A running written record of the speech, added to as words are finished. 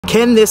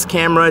Can this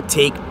camera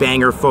take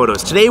banger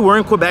photos? Today we're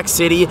in Quebec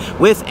City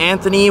with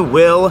Anthony,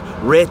 Will,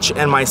 Rich,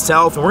 and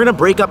myself, and we're gonna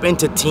break up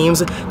into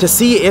teams to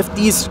see if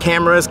these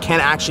cameras can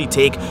actually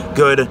take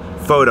good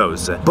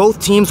photos. Both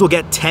teams will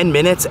get 10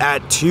 minutes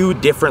at 2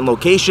 different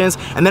locations,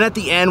 and then at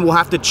the end we'll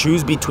have to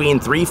choose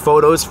between 3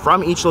 photos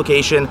from each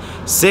location,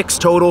 6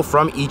 total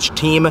from each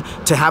team,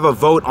 to have a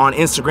vote on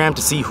Instagram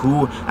to see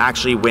who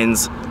actually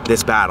wins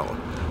this battle.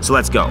 So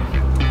let's go.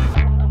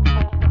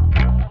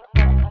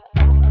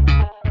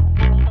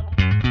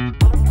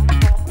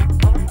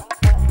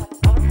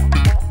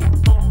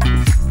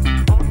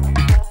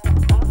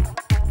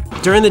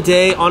 During the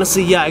day,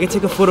 honestly, yeah, I could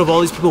take a photo of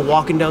all these people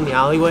walking down the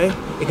alleyway.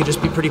 It could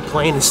just be pretty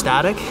plain and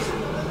static.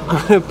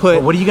 I'm gonna put...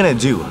 But what are you gonna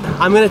do?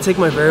 I'm gonna take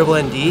my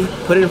variable ND,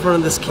 put it in front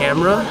of this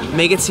camera,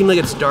 make it seem like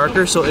it's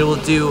darker so it will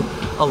do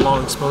a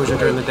long exposure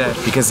during the day.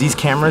 Because these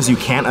cameras, you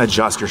can't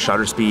adjust your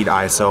shutter speed,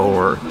 ISO,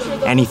 or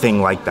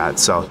anything like that,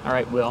 so. All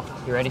right, Will,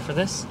 you ready for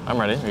this? I'm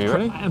ready. Are you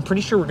ready? I'm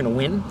pretty sure we're gonna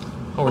win.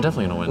 Oh, we're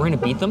definitely gonna win. We're gonna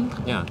beat them.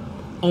 Yeah.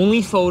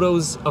 Only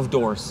photos of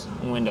doors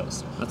and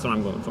windows. That's what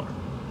I'm going for.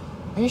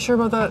 Are you sure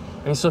about that?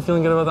 Are you still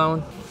feeling good about that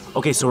one?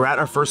 Okay, so we're at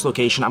our first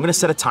location. I'm gonna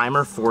set a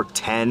timer for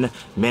 10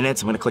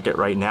 minutes. I'm gonna click it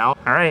right now.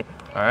 All right.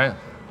 All right,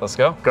 let's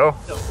go. Go.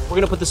 We're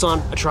gonna put this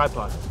on a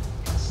tripod.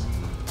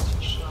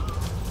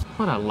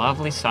 What a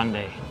lovely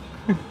Sunday.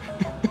 Do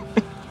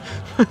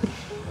you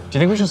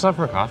think we should stop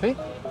for a coffee?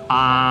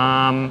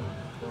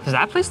 Does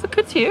that place look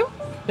good to you?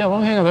 Yeah,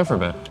 we'll hang out there for a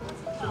bit.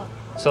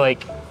 So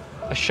like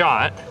a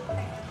shot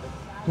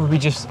where we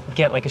just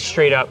get like a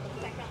straight up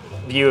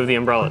view of the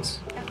umbrellas.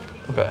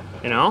 Okay.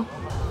 You know?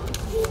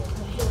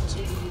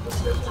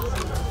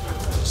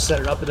 Set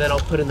it up and then I'll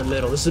put it in the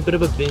middle. This is a bit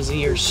of a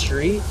busier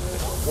street.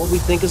 What we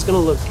think is gonna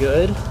look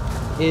good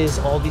is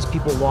all these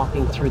people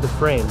walking through the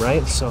frame,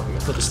 right? So I'm gonna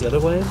put this the other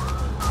way.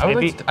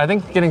 I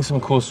think getting some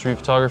cool street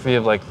photography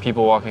of like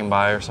people walking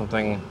by or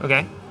something.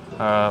 Okay.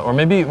 Or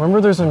maybe, remember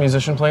there's a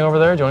musician playing over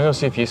there? Do you wanna go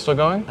see if he's still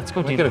going? Let's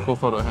go do get that. a cool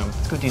photo of him.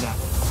 Let's go do that.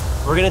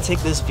 We're gonna take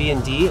this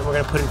V&D and we're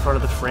gonna put it in front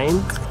of the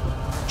frame,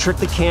 trick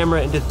the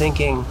camera into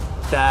thinking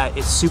that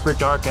it's super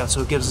dark out,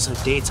 so it gives us a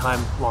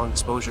daytime long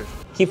exposure.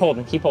 Keep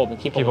holding, keep holding,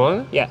 keep holding. Keep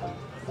holding? Yeah.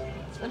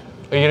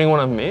 Are you getting one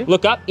of me?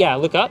 Look up, yeah,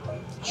 look up.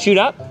 Shoot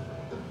up.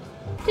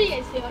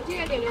 I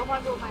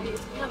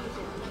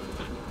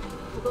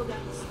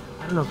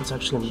don't know if it's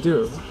actually gonna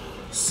do it.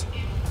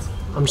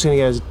 I'm just gonna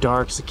get as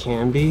dark as it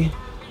can be.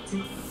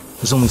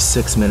 There's only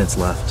 6 minutes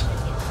left.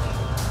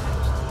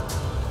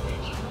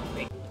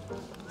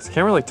 This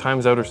camera like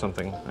times out or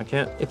something. I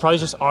can't. It probably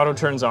just auto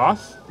turns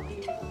off.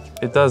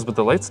 It does, but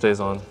the light stays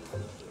on. I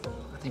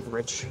think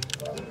Rich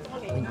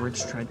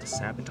tried to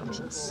sabotage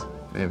us.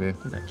 Maybe.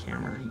 With that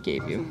camera he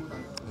gave you.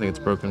 I think it's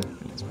broken.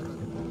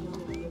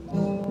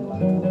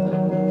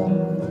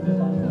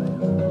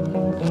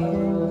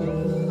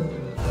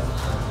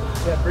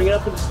 Yeah, bring it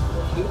up. I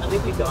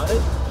think we got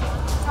it.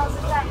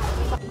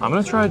 I'm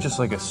gonna try just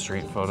like a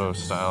street photo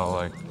style,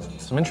 like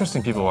some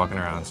interesting people walking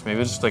around. So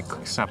maybe just like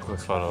snap a quick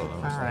photo of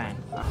them. All right.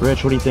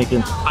 Rich, what are you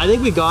thinking? I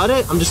think we got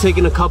it. I'm just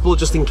taking a couple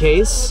just in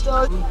case.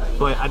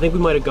 But I think we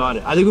might have got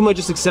it. I think we might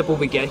just accept what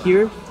we get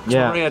here.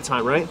 Yeah. We're running out of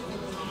time, right?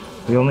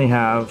 We only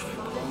have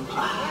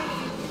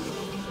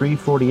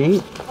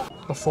 3:48.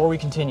 Before we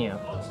continue,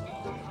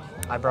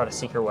 I brought a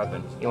secret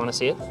weapon. You want to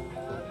see it?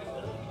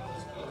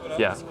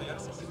 Yeah.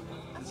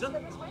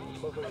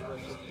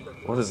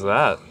 What is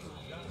that?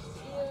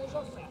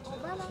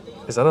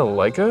 Is that a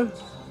Leica?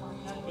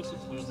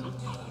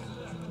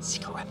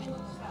 Secret weapon.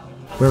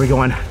 Where are we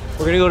going?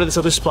 We're gonna go to this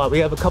other spot. We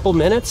have a couple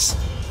minutes.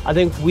 I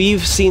think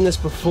we've seen this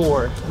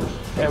before.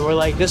 And we're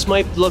like, this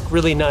might look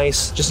really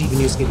nice just even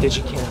using a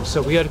Digicam.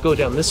 So we gotta go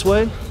down this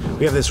way.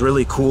 We have this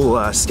really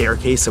cool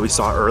staircase that we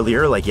saw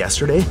earlier, like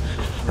yesterday,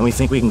 and we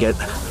think we can get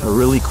a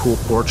really cool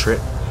portrait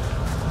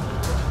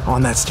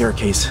on that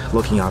staircase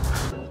looking up.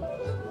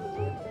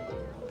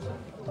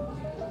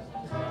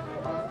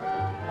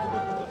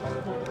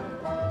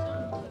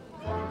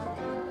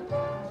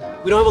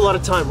 We don't have a lot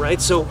of time, right?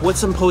 So what's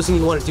some posing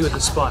you want to do at the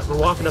spot? We're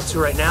walking up to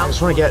right now. I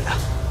just want to get,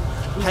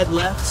 Head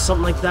left,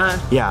 something like that.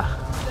 yeah,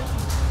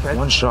 Okay.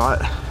 one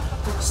shot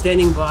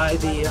Standing by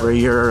the... where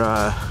your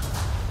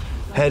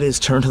head is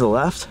turned to the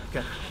left,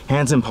 Okay.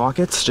 hands in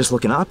pockets, just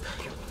looking up,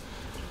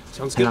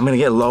 Sounds and good. I'm gonna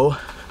get low,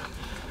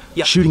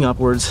 Yeah. shooting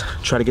upwards,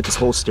 try to get this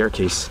whole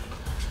staircase.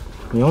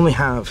 We only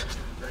have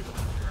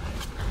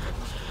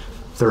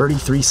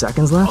 33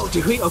 seconds left. Oh,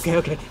 do we? Okay,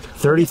 okay.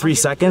 33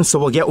 seconds, so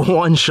we'll get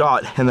one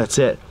shot, and that's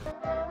it.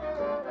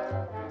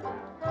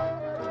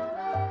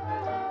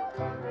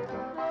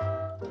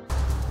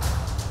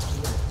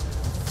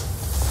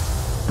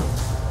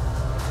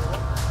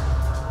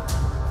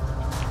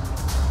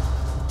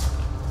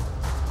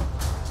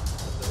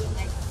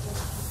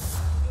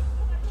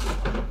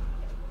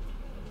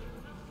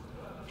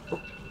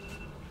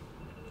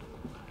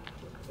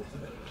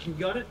 You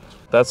got it?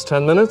 That's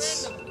 10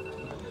 minutes?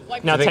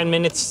 Now 10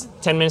 minutes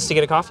to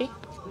get a coffee?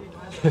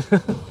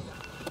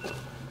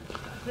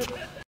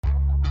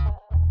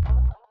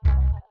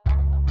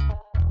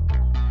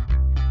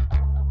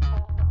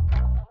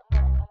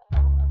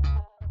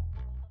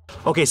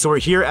 Okay, so we're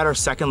here at our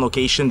second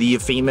location, the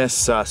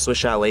famous Swiss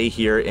Chalet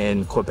here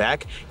in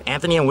Quebec.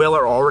 Anthony and Will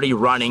are already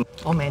running.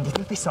 Oh man, do you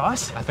think they saw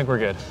us? I think we're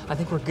good. I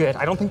think we're good.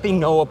 I don't think they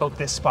know about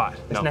this spot,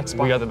 this next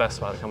spot. We got the best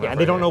spot coming up. Yeah,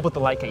 and they don't know about the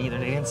Leica either.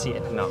 They didn't see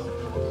it. No.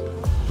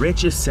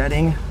 Rich is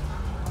setting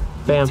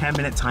Bam.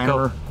 10-minute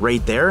timer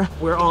right there.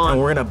 We're on. And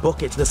we're gonna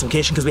book it to this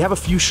location because we have a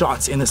few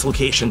shots in this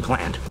location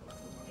planned.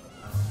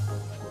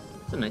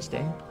 It's a nice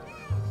day.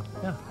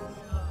 Yeah.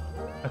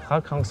 A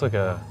cloud looks like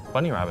a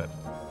bunny rabbit.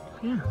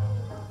 Yeah,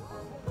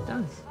 it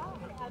does.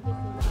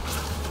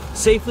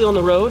 Safely on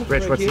the road.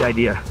 Rich, what's the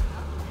idea?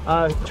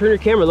 Turn your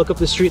camera, look up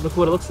the street, look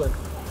what it looks like.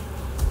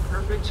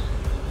 Perfect.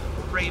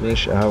 Swiss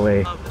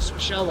Chalet. Of the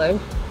Swiss Chalet.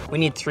 We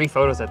need 3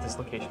 photos at this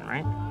location,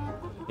 right?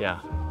 Yeah.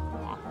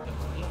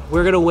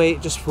 We're gonna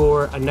wait just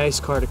for a nice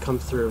car to come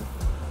through.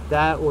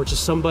 That or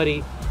just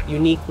somebody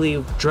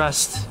uniquely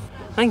dressed.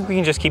 I think we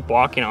can just keep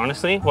walking,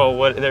 honestly. Well,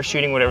 what they're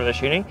shooting, whatever they're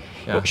shooting.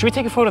 Yeah. Should we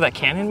take a photo of that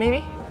cannon,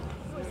 maybe?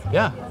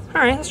 Yeah.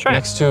 All right, let's try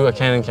Next to a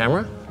Canon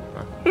camera?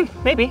 it.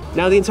 Maybe.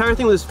 Now the entire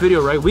thing with this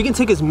video, right? We can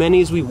take as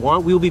many as we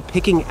want. We will be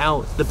picking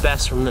out the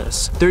best from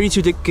this.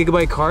 32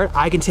 gigabyte card,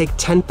 I can take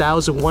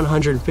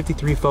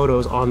 10,153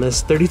 photos on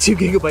this 32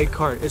 gigabyte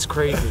card. It's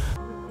crazy.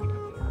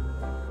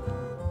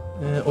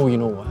 Oh, you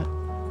know what?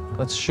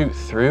 Let's shoot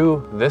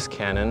through this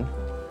Canon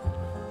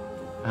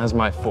as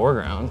my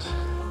foreground.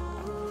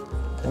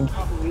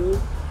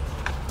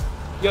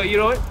 Yo, you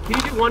know what? Can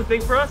you do one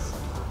thing for us?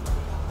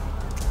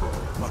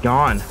 It's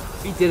gone.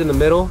 We did in the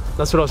middle.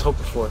 That's what I was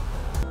hoping for.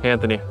 Hey,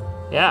 Anthony,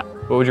 Yeah.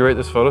 what would you rate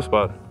this photo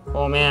spot?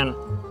 Oh man,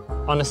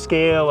 on a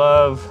scale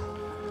of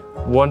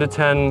 1 to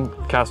 10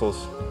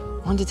 castles.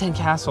 1 to 10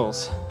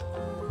 castles.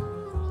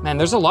 Man,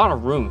 there's a lot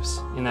of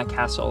rooms in that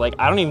castle. Like,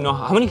 I don't even know,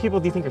 how many people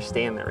do you think are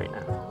staying there right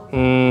now?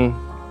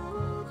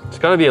 It's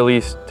gotta be at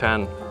least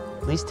 10.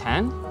 At least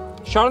 10?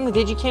 Shot on the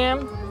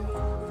Digicam,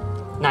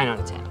 9 out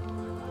of 10.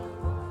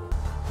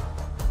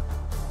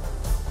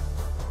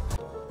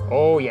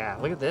 Oh yeah,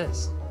 look at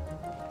this.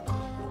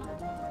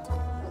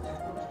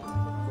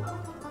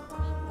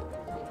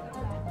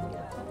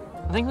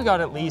 I think we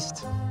got at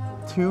least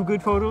 2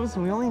 good photos,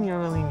 and we only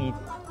really need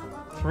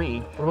 3.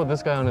 What about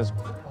this guy on his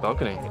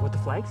balcony? With the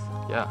flags?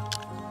 Yeah.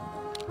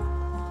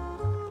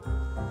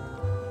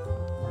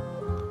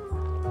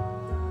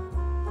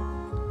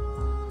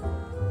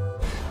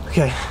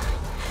 Okay,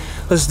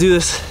 let's do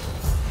this.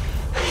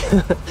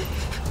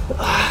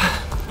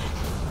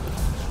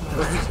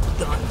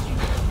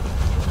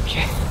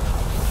 Okay.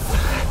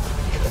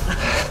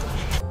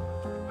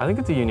 I think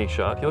it's a unique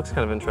shot. He looks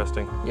kind of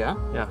interesting. Yeah?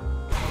 Yeah.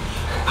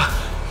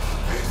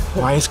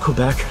 Why is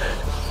Quebec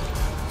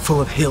full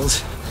of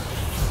hills?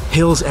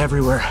 Hills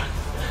everywhere.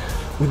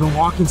 We've been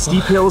walking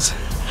steep hills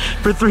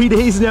for 3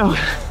 days now.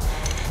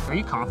 Are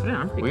you confident?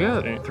 I'm pretty We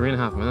got confident.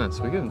 3.5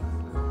 minutes. We could.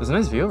 There's a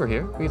nice view over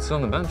here. We could sit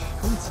on the bench.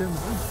 Come and sit on the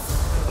bench.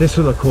 This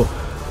would look cool.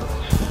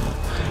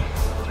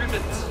 3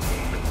 minutes.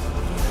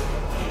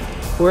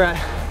 We're at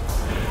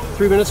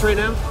 3 minutes right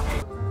now.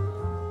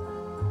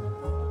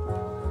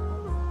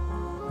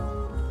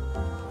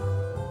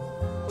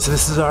 So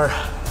this is our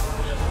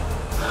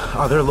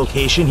other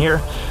location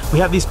here. We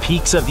have these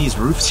peaks of these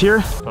roofs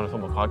here. Want to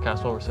film a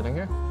podcast while we're sitting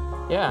here?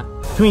 Yeah.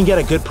 We can get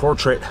a good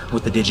portrait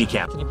with the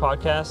Digicam. Anthony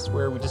podcast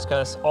where we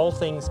discuss all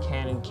things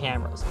Canon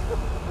cameras.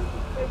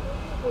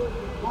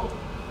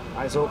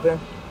 Eyes open.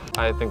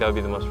 I think that would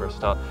be the most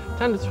versatile.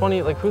 10 to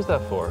 20, like who's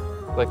that for?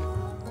 Like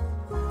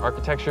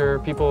architecture,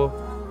 people,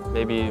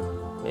 maybe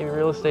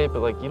real estate,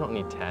 but like you don't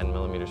need 10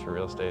 millimeters for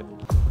real estate.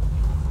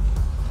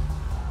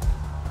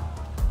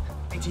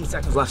 18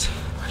 seconds left.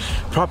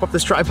 Prop up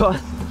this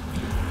tripod.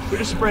 We're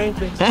just spraying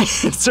things.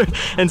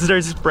 and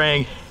start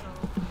spraying.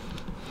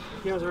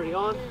 Camera's already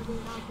on.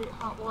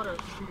 Hot water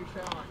for your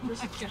shower.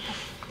 Just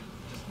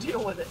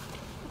deal with it.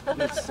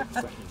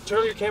 Turn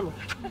on your camera.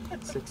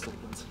 6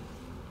 seconds.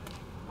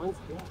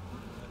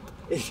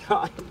 It's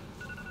on.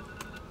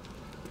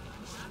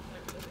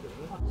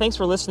 Thanks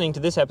for listening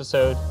to this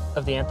episode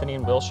of the Anthony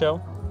and Will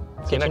Show.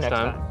 See you Catch next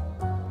time.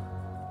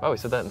 Oh, we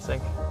said that in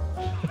sync.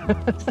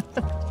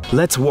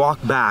 Let's walk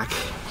back.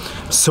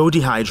 So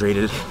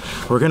dehydrated.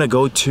 We're gonna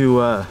go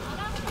to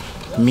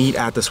meet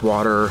at this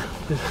water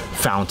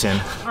fountain.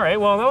 All right,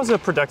 well, that was a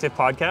productive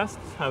podcast,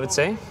 I would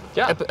say.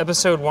 Yeah.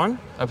 Episode 1.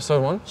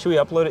 Episode 1? Should we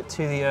upload it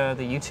to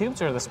the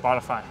YouTubes or the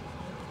Spotify?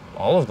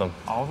 All of them.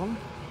 All of them?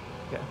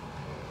 Yeah.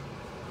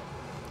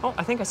 Oh,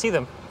 I think I see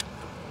them.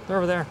 They're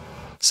over there.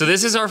 So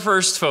this is our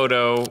first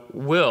photo.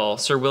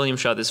 Sir William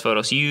shot this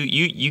photo. So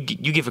you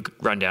give a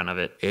rundown of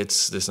it.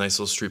 It's this nice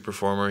little street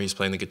performer. He's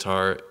playing the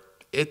guitar.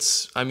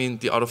 I mean,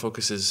 the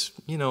autofocus is,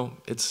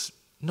 it's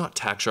not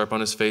tack sharp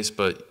on his face,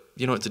 but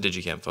it's a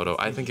Digicam photo.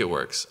 I think it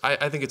works.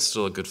 I think it's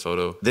still a good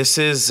photo. This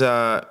is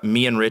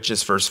me and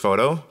Rich's first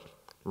photo.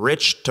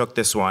 Rich took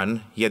this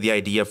one. He had the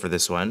idea for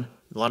this one.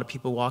 A lot of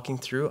people walking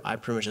through, I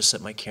pretty much just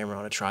set my camera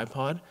on a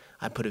tripod.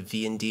 I put a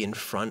V&D in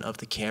front of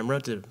the camera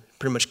to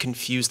pretty much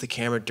confuse the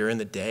camera during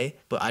the day,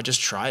 but I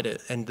just tried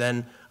it. And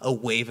then a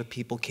wave of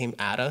people came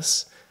at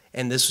us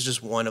And this was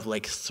just one of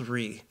like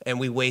 3. And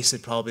we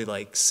wasted probably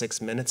like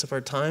 6 minutes of our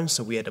time,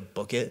 so we had to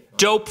book it.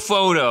 Dope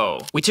photo.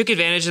 We took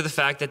advantage of the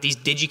fact that these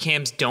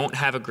Digicams don't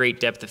have a great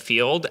depth of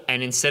field,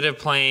 and instead of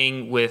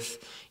playing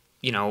with,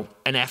 you know,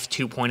 an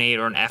f2.8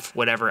 or an f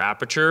whatever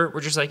aperture,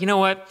 we're just like, you know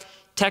what?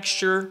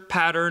 Texture,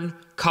 pattern,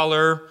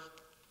 color,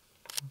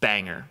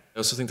 banger. I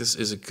also think this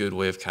is a good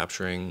way of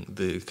capturing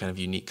the kind of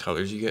unique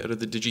colors you get out of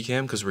the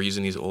Digicam, because we're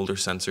using these older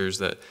sensors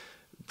that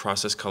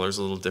process colors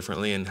a little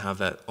differently and have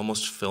that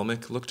almost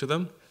filmic look to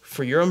them.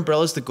 For your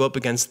umbrellas to go up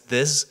against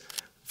this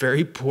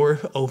very poor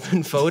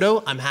open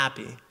photo, I'm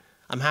happy.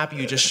 I'm happy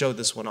you just showed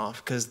this one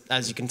off, because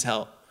as you can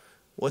tell,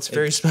 what's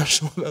very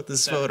special about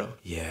this photo?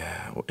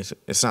 Yeah,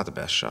 it's not the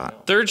best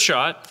shot. Third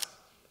shot,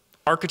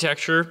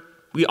 architecture.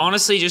 We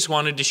honestly just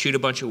wanted to shoot a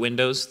bunch of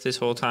windows this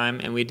whole time,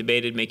 and we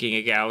debated making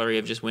a gallery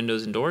of just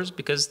windows and doors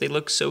because they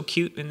look so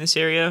cute in this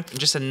area. And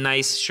just a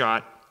nice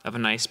shot of a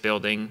nice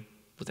building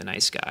with a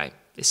nice guy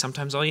is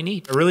sometimes all you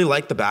need. I really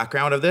like the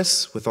background of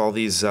this with all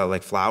these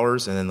like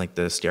flowers and then like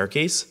the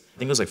staircase. I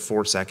think it was like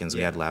 4 seconds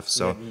we had left,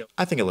 so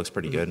I think it looks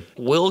pretty good.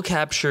 Will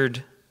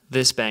captured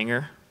this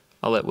banger.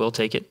 I'll let Will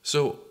take it.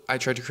 So I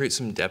tried to create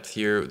some depth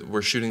here.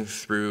 We're shooting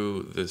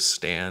through the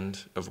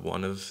stand of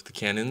one of the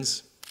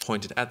cannons,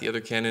 pointed at the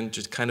other cannon,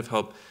 just kind of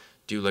help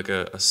do like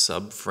a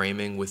sub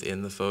framing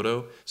within the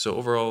photo. So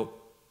overall,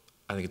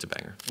 I think it's a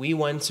banger. We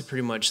went to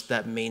pretty much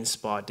that main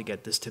spot to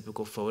get this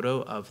typical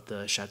photo of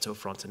the Chateau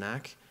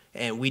Frontenac.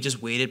 And we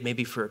just waited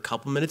maybe for a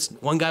couple minutes.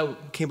 One guy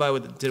came by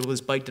with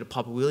his bike, did a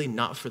pop a wheelie,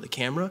 not for the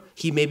camera.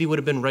 He maybe would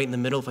have been right in the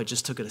middle if I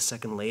just took it a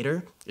second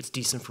later. It's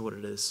decent for what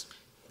it is.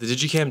 The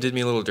Digicam did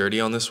me a little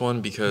dirty on this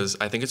one because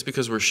I think it's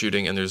because we're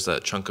shooting and there's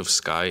that chunk of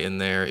sky in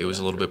there. It was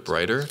a little bit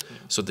brighter.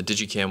 So the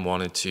Digicam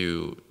wanted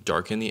to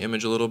darken the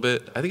image a little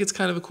bit. I think it's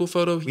kind of a cool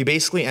photo. We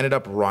basically ended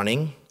up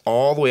running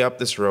all the way up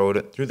this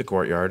road through the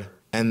courtyard.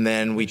 And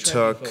then we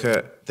took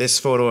this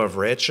photo of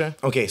Rich.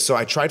 Okay, so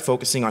I tried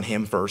focusing on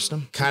him first,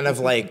 kind of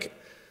like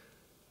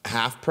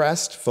half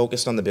pressed,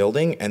 focused on the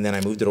building, and then I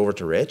moved it over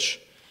to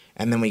Rich.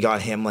 And then we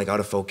got him like out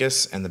of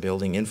focus and the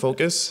building in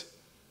focus.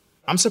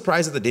 I'm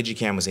surprised that the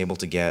Digicam was able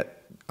to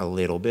get a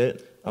little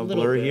bit of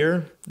blur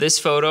here. This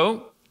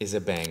photo is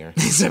a banger.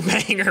 It's a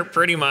banger,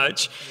 pretty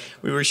much.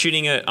 We were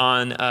shooting it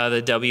on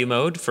the W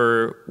mode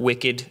for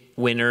Wicked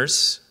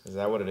Winners. Is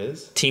that what it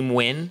is? Team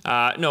win.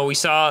 No, we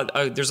saw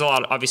there's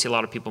obviously a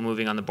lot of people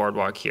moving on the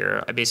boardwalk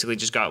here. I basically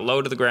just got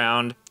low to the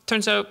ground.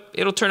 Turns out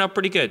it'll turn out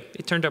pretty good.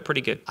 It turned out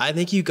pretty good. I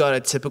think you got a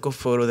typical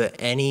photo that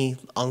any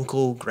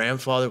uncle,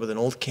 grandfather with an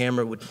old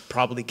camera would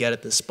probably get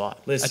at this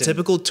spot. Listen. A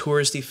typical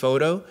touristy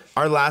photo.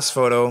 Our last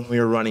photo, we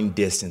were running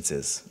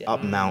distances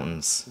up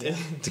mountains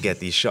to get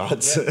these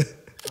shots.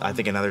 I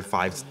think another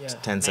 5 to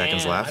 10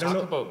 seconds left. Talk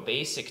about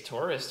basic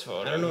tourist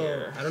photo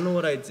here. I don't know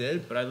what I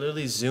did, but I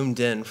literally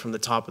zoomed in from the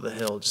top of the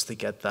hill just to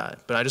get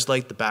that. But I just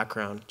like the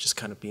background, just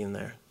kind of being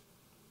there.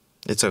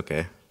 It's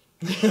okay.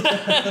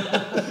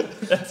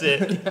 That's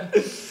it.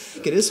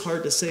 It is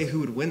hard to say who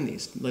would win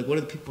these. Like, what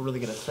are the people really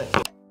gonna think?